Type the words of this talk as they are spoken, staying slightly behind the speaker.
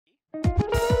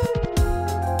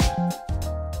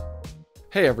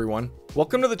Hey everyone,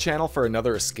 welcome to the channel for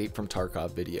another Escape from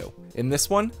Tarkov video. In this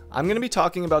one, I'm going to be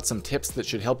talking about some tips that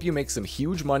should help you make some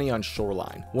huge money on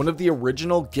Shoreline, one of the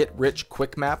original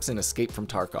get-rich-quick maps in Escape from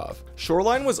Tarkov.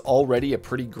 Shoreline was already a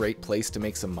pretty great place to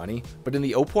make some money, but in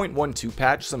the 0.12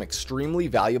 patch, some extremely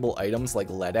valuable items like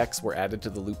LEDX were added to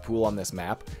the loot pool on this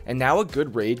map, and now a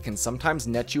good raid can sometimes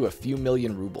net you a few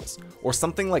million rubles, or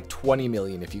something like 20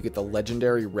 million if you get the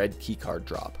legendary red keycard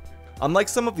drop. Unlike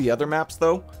some of the other maps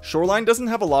though, Shoreline doesn't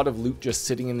have a lot of loot just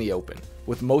sitting in the open,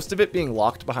 with most of it being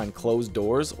locked behind closed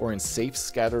doors or in safes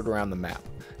scattered around the map.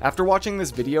 After watching this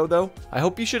video though, I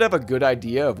hope you should have a good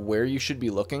idea of where you should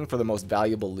be looking for the most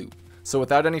valuable loot. So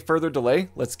without any further delay,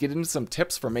 let's get into some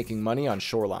tips for making money on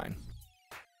Shoreline.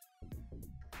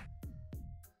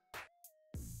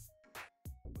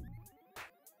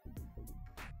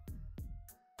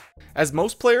 As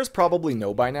most players probably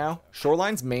know by now,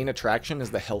 Shoreline's main attraction is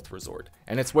the health resort,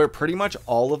 and it's where pretty much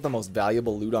all of the most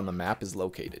valuable loot on the map is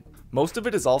located. Most of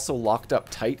it is also locked up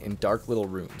tight in dark little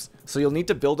rooms, so you'll need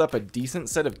to build up a decent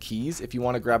set of keys if you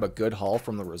want to grab a good haul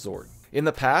from the resort. In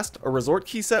the past, a resort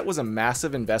key set was a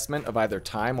massive investment of either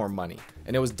time or money,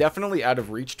 and it was definitely out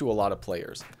of reach to a lot of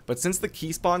players. But since the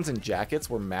key spawns and jackets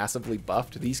were massively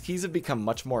buffed, these keys have become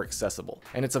much more accessible,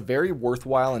 and it's a very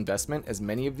worthwhile investment as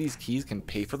many of these keys can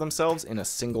pay for themselves in a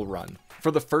single run. For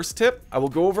the first tip, I will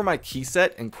go over my key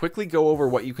set and quickly go over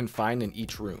what you can find in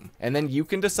each room, and then you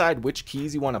can decide which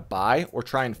keys you want to buy or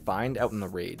try and find out in the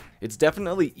raid. It's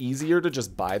definitely easier to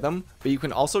just buy them, but you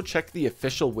can also check the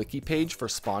official wiki page for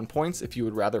spawn points if you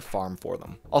would rather farm for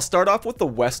them. I'll start off with the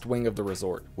west wing of the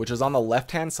resort, which is on the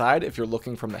left hand side if you're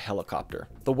looking from the helicopter.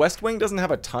 The west wing doesn't have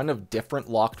a ton of different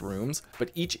locked rooms, but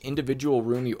each individual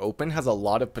room you open has a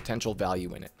lot of potential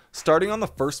value in it. Starting on the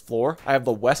first floor, I have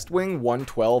the West Wing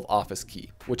 112 office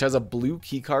key, which has a blue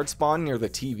keycard spawn near the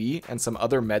TV and some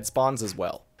other med spawns as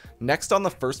well. Next on the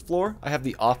first floor, I have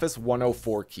the Office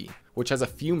 104 key, which has a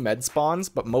few med spawns,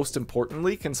 but most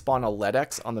importantly can spawn a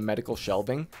LEDX on the medical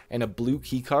shelving and a blue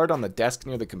keycard on the desk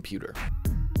near the computer.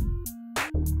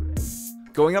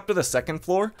 Going up to the second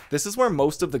floor, this is where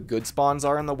most of the good spawns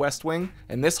are in the West Wing,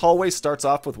 and this hallway starts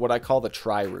off with what I call the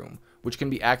Try Room, which can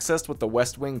be accessed with the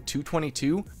West Wing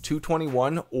 222,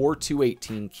 221, or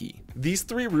 218 key. These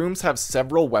three rooms have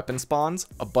several weapon spawns,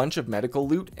 a bunch of medical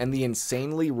loot, and the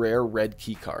insanely rare red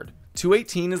keycard.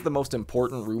 218 is the most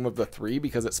important room of the three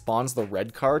because it spawns the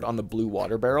red card on the blue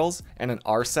water barrels and an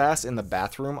RSAS in the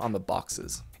bathroom on the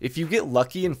boxes. If you get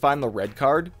lucky and find the red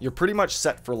card, you're pretty much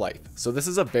set for life, so this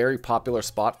is a very popular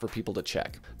spot for people to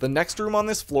check. The next room on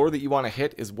this floor that you want to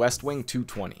hit is West Wing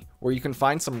 220, where you can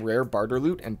find some rare barter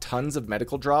loot and tons of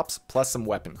medical drops, plus some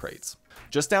weapon crates.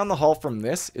 Just down the hall from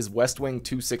this is West Wing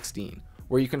 216,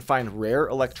 where you can find rare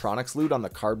electronics loot on the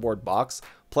cardboard box,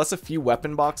 plus a few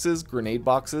weapon boxes, grenade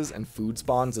boxes, and food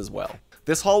spawns as well.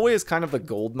 This hallway is kind of the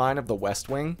gold mine of the West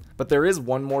Wing, but there is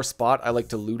one more spot I like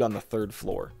to loot on the third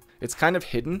floor. It's kind of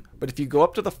hidden, but if you go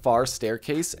up to the far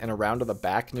staircase and around to the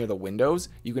back near the windows,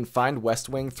 you can find West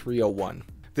Wing 301.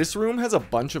 This room has a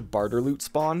bunch of barter loot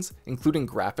spawns, including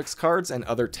graphics cards and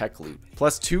other tech loot,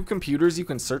 plus 2 computers you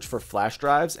can search for flash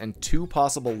drives and 2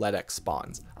 possible LEDX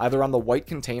spawns, either on the white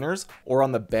containers or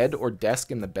on the bed or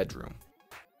desk in the bedroom.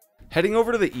 Heading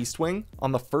over to the East Wing,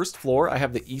 on the first floor I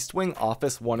have the East Wing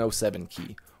Office 107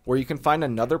 key, where you can find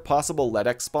another possible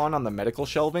LEDX spawn on the medical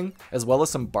shelving, as well as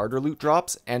some barter loot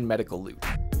drops and medical loot.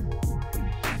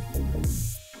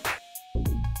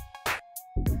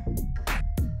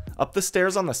 Up the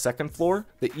stairs on the second floor,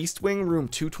 the East Wing room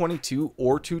 222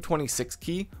 or 226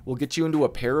 key will get you into a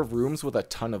pair of rooms with a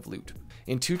ton of loot.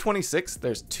 In 226,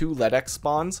 there's 2 LEDX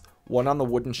spawns, one on the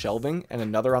wooden shelving and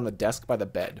another on the desk by the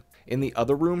bed. In the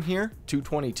other room here,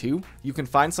 222, you can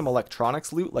find some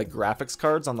electronics loot like graphics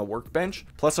cards on the workbench,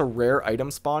 plus a rare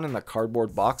item spawn in the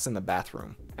cardboard box in the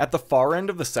bathroom. At the far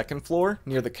end of the second floor,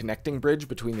 near the connecting bridge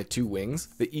between the 2 wings,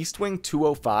 the East Wing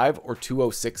 205 or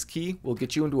 206 key will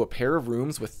get you into a pair of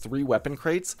rooms with 3 weapon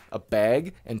crates, a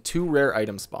bag, and 2 rare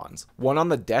item spawns, one on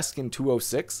the desk in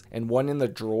 206 and one in the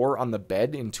drawer on the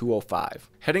bed in 205.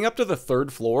 Heading up to the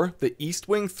third floor, the East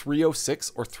Wing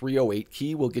 306 or 308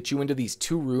 key will get you into these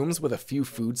 2 rooms with a few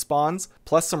food spawns,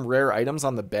 plus some rare items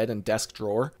on the bed and desk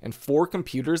drawer, and 4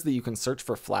 computers that you can search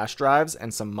for flash drives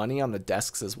and some money on the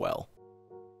desks as well.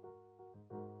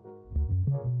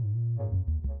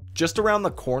 Just around the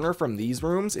corner from these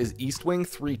rooms is East Wing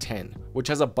 310, which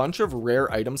has a bunch of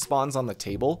rare item spawns on the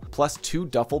table, plus 2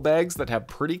 duffel bags that have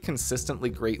pretty consistently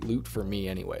great loot for me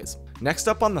anyways. Next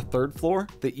up on the 3rd floor,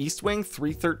 the East Wing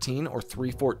 313 or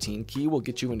 314 key will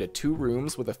get you into 2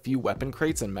 rooms with a few weapon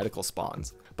crates and medical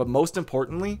spawns, but most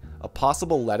importantly, a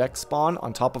possible LEDX spawn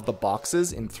on top of the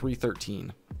boxes in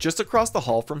 313. Just across the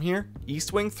hall from here,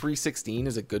 East Wing 316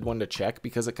 is a good one to check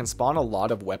because it can spawn a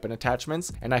lot of weapon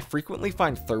attachments, and I frequently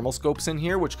find thermal scopes in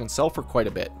here which can sell for quite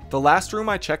a bit. The last room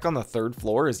I check on the 3rd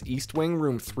floor is East Wing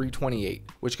room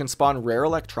 328, which can spawn rare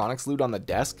electronics loot on the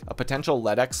desk, a potential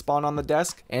LEDX spawn on the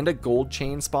desk, and a gold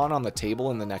chain spawn on the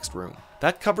table in the next room.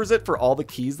 That covers it for all the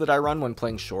keys that I run when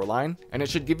playing Shoreline, and it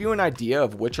should give you an idea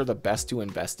of which are the best to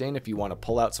invest in if you want to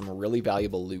pull out some really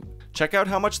valuable loot. Check out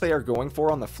how much they are going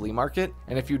for on the flea market,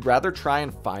 and if you'd rather try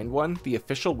and find one, the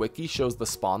official wiki shows the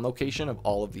spawn location of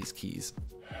all of these keys.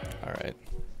 Alright.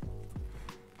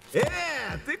 Are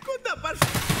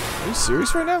you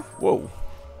serious right now? Whoa.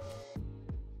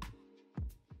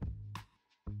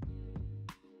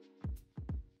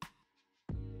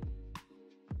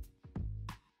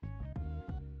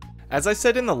 As I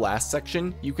said in the last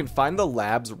section, you can find the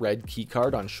lab's red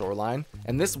keycard on Shoreline,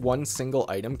 and this one single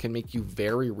item can make you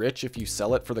very rich if you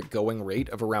sell it for the going rate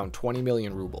of around 20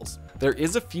 million rubles. There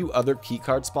is a few other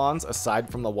keycard spawns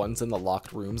aside from the ones in the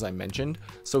locked rooms I mentioned,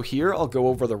 so here I'll go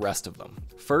over the rest of them.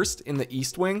 First, in the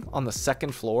East Wing, on the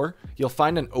 2nd floor, you'll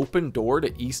find an open door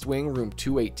to East Wing room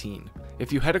 218.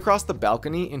 If you head across the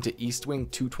balcony into East Wing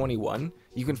 221,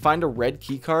 you can find a red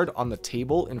keycard on the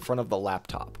table in front of the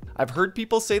laptop. I've heard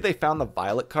people say they found the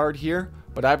violet card here,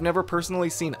 but I've never personally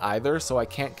seen either, so I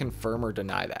can't confirm or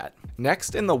deny that.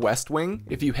 Next, in the West Wing,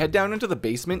 if you head down into the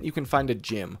basement, you can find a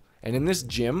gym, and in this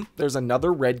gym, there's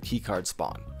another red keycard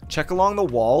spawn. Check along the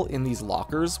wall in these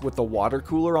lockers with the water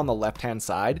cooler on the left-hand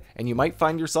side, and you might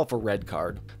find yourself a red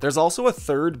card. There's also a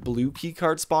 3rd blue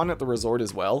keycard spawn at the resort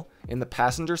as well, in the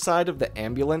passenger side of the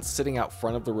ambulance sitting out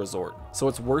front of the resort, so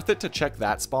it's worth it to check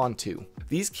that spawn too.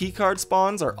 These keycard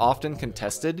spawns are often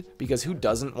contested because who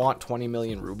doesn't want 20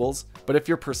 million rubles, but if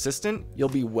you're persistent, you'll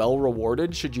be well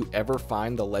rewarded should you ever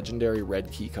find the legendary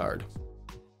red keycard.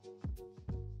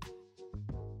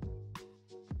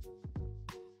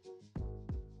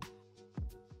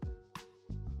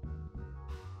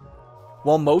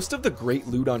 While most of the great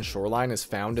loot on Shoreline is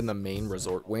found in the main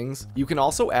resort wings, you can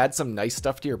also add some nice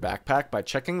stuff to your backpack by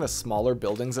checking the smaller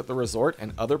buildings at the resort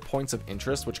and other points of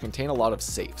interest which contain a lot of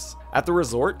safes. At the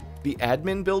resort, the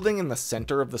admin building in the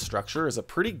center of the structure is a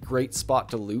pretty great spot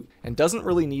to loot and doesn't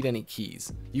really need any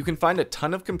keys. You can find a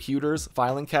ton of computers,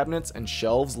 filing cabinets, and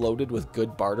shelves loaded with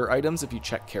good barter items if you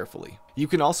check carefully. You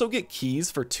can also get keys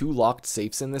for 2 locked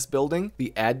safes in this building,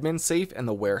 the admin safe and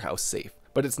the warehouse safe,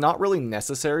 but it's not really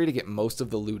necessary to get most of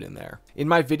the loot in there. In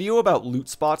my video about loot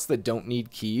spots that don't need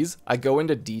keys, I go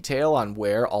into detail on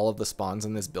where all of the spawns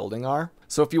in this building are.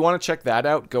 So if you want to check that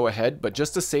out, go ahead, but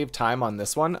just to save time on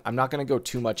this one, I'm not going to go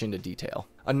too much into detail.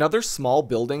 Another small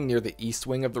building near the east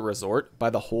wing of the resort, by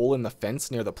the hole in the fence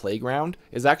near the playground,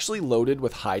 is actually loaded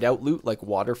with hideout loot like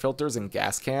water filters and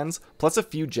gas cans, plus a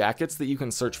few jackets that you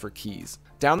can search for keys.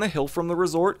 Down the hill from the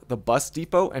resort, the bus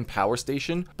depot and power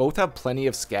station both have plenty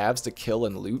of scavs to kill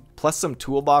and loot, plus some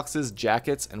toolboxes,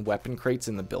 jackets, and weapon crates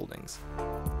in the buildings.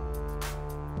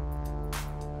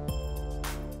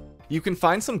 You can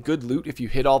find some good loot if you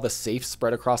hit all the safes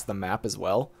spread across the map as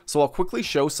well, so I'll quickly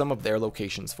show some of their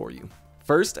locations for you.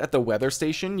 First, at the weather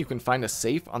station, you can find a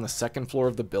safe on the 2nd floor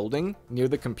of the building near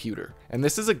the computer, and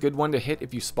this is a good one to hit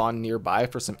if you spawn nearby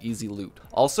for some easy loot.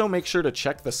 Also, make sure to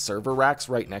check the server racks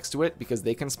right next to it because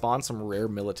they can spawn some rare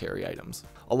military items.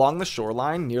 Along the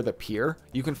shoreline near the pier,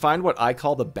 you can find what I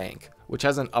call the bank, which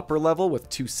has an upper level with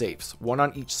 2 safes, one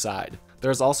on each side.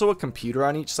 There's also a computer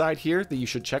on each side here that you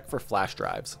should check for flash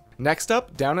drives. Next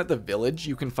up, down at the village,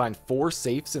 you can find 4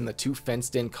 safes in the 2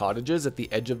 fenced-in cottages at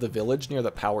the edge of the village near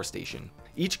the power station.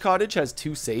 Each cottage has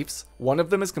 2 safes, one of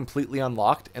them is completely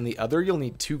unlocked, and the other you'll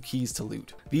need 2 keys to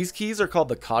loot. These keys are called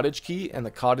the cottage key and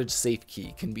the cottage safe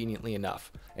key, conveniently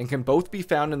enough, and can both be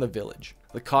found in the village.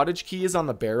 The cottage key is on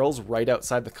the barrels right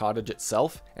outside the cottage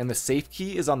itself, and the safe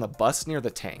key is on the bus near the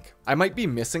tank. I might be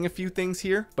missing a few things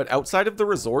here, but outside of the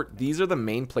resort, these are the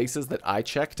main places that I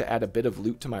check to add a bit of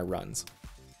loot to my runs.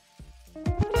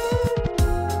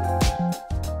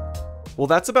 Well,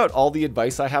 that's about all the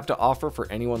advice I have to offer for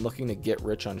anyone looking to get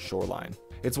rich on Shoreline.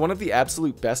 It's one of the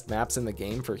absolute best maps in the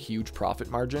game for huge profit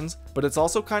margins, but it's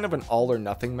also kind of an all or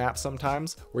nothing map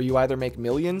sometimes, where you either make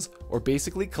millions or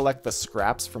basically collect the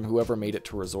scraps from whoever made it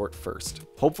to resort first.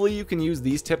 Hopefully you can use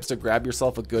these tips to grab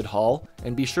yourself a good haul,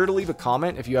 and be sure to leave a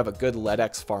comment if you have a good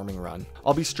LEDX farming run.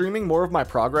 I'll be streaming more of my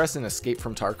progress in Escape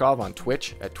from Tarkov on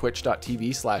Twitch at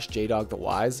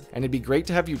twitch.tv/jdogthewise, and it'd be great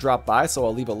to have you drop by, so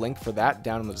I'll leave a link for that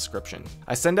down in the description.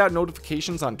 I send out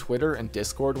notifications on Twitter and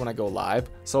Discord when I go live,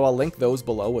 so I'll link those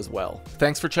below as well.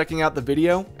 Thanks for checking out the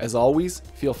video. As always,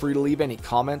 feel free to leave any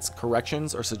comments,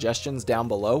 corrections, or suggestions down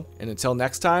below, and until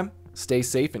next time, stay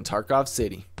safe in Tarkov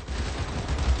City.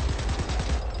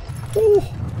 Ooh,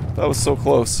 that was so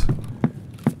close.